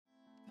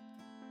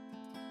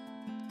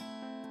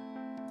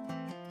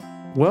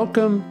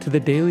Welcome to the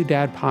Daily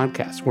Dad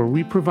Podcast, where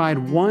we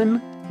provide one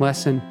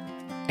lesson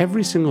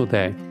every single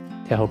day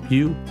to help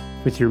you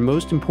with your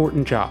most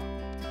important job,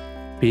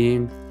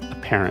 being a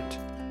parent.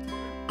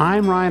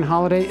 I'm Ryan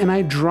Holiday, and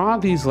I draw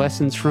these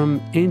lessons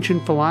from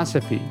ancient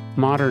philosophy,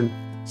 modern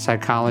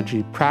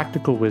psychology,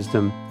 practical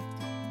wisdom,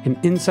 and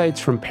insights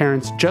from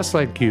parents just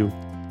like you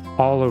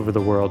all over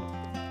the world.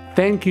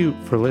 Thank you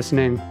for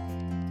listening,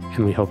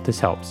 and we hope this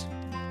helps.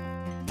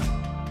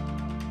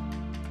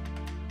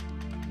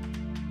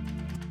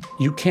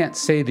 You can't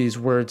say these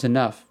words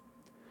enough.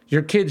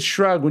 Your kids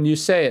shrug when you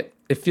say it.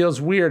 It feels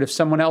weird if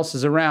someone else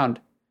is around.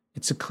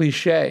 It's a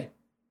cliche.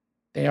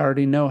 They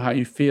already know how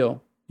you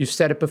feel. You've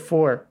said it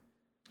before.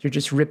 You're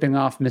just ripping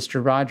off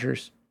Mr.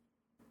 Rogers.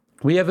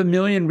 We have a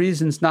million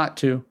reasons not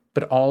to,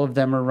 but all of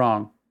them are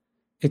wrong.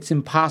 It's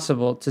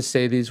impossible to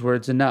say these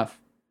words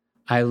enough.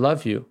 I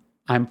love you.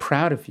 I'm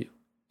proud of you.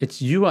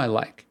 It's you I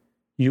like.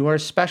 You are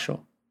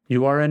special.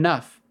 You are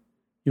enough.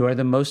 You are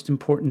the most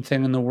important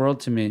thing in the world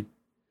to me.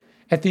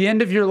 At the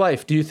end of your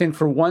life, do you think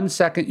for 1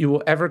 second you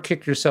will ever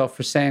kick yourself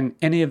for saying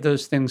any of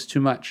those things too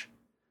much?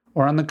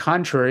 Or on the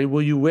contrary,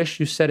 will you wish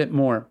you said it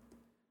more?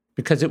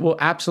 Because it will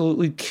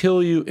absolutely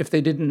kill you if they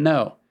didn't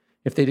know,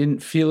 if they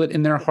didn't feel it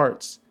in their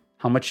hearts,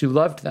 how much you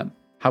loved them,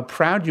 how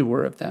proud you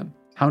were of them,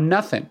 how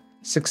nothing,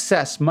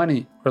 success,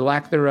 money, or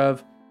lack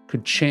thereof,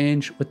 could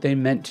change what they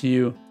meant to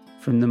you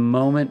from the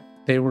moment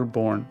they were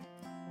born.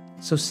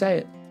 So say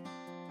it.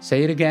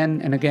 Say it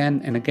again and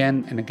again and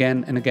again and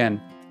again and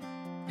again.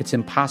 It's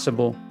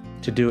impossible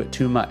to do it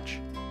too much,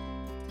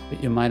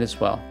 but you might as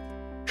well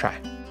try.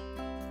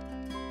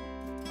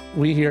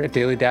 We here at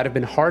Daily Dad have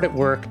been hard at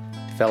work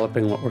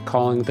developing what we're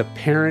calling the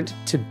Parent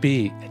to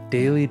Be, a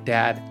Daily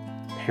Dad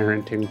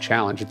Parenting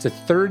Challenge. It's a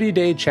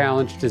 30-day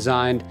challenge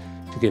designed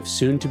to give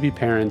soon-to-be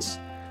parents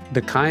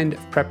the kind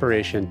of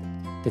preparation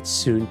that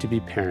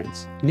soon-to-be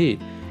parents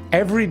need.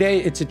 Every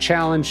day it's a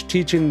challenge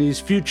teaching these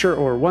future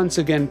or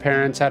once-again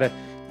parents how to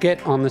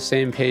get on the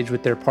same page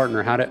with their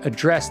partner, how to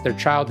address their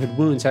childhood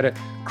wounds, how to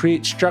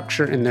create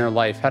structure in their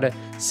life, how to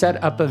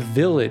set up a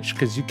village,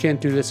 because you can't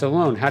do this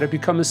alone, how to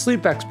become a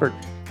sleep expert,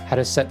 how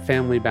to set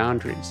family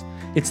boundaries.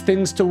 It's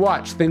things to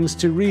watch, things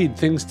to read,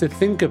 things to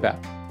think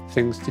about,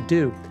 things to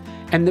do.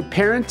 And the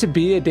Parent to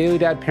Be, a Daily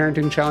Dad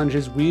Parenting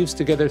Challenges weaves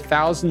together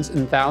thousands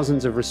and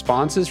thousands of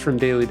responses from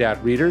Daily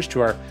Dad readers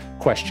to our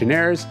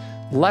questionnaires,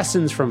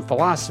 lessons from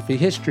philosophy,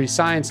 history,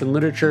 science, and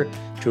literature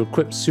to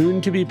equip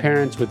soon-to-be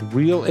parents with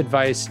real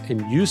advice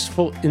and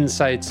useful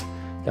insights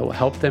that will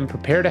help them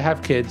prepare to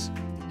have kids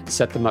and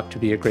set them up to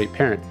be a great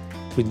parent.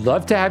 We'd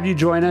love to have you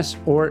join us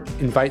or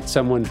invite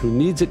someone who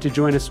needs it to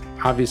join us.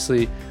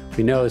 Obviously,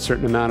 we know a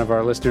certain amount of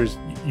our listeners,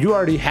 you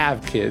already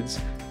have kids.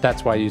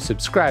 That's why you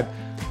subscribe.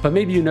 But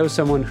maybe you know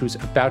someone who's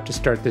about to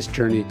start this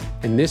journey,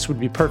 and this would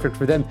be perfect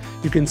for them.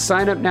 You can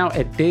sign up now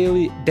at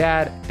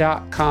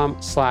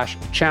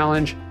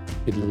dailydad.com/challenge.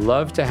 We'd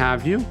love to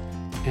have you,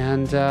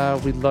 and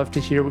we'd love to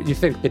hear what you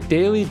think. The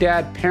Daily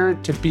Dad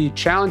Parent to Be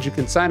Challenge, you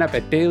can sign up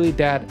at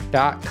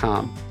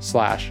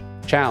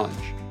dailydad.com/challenge.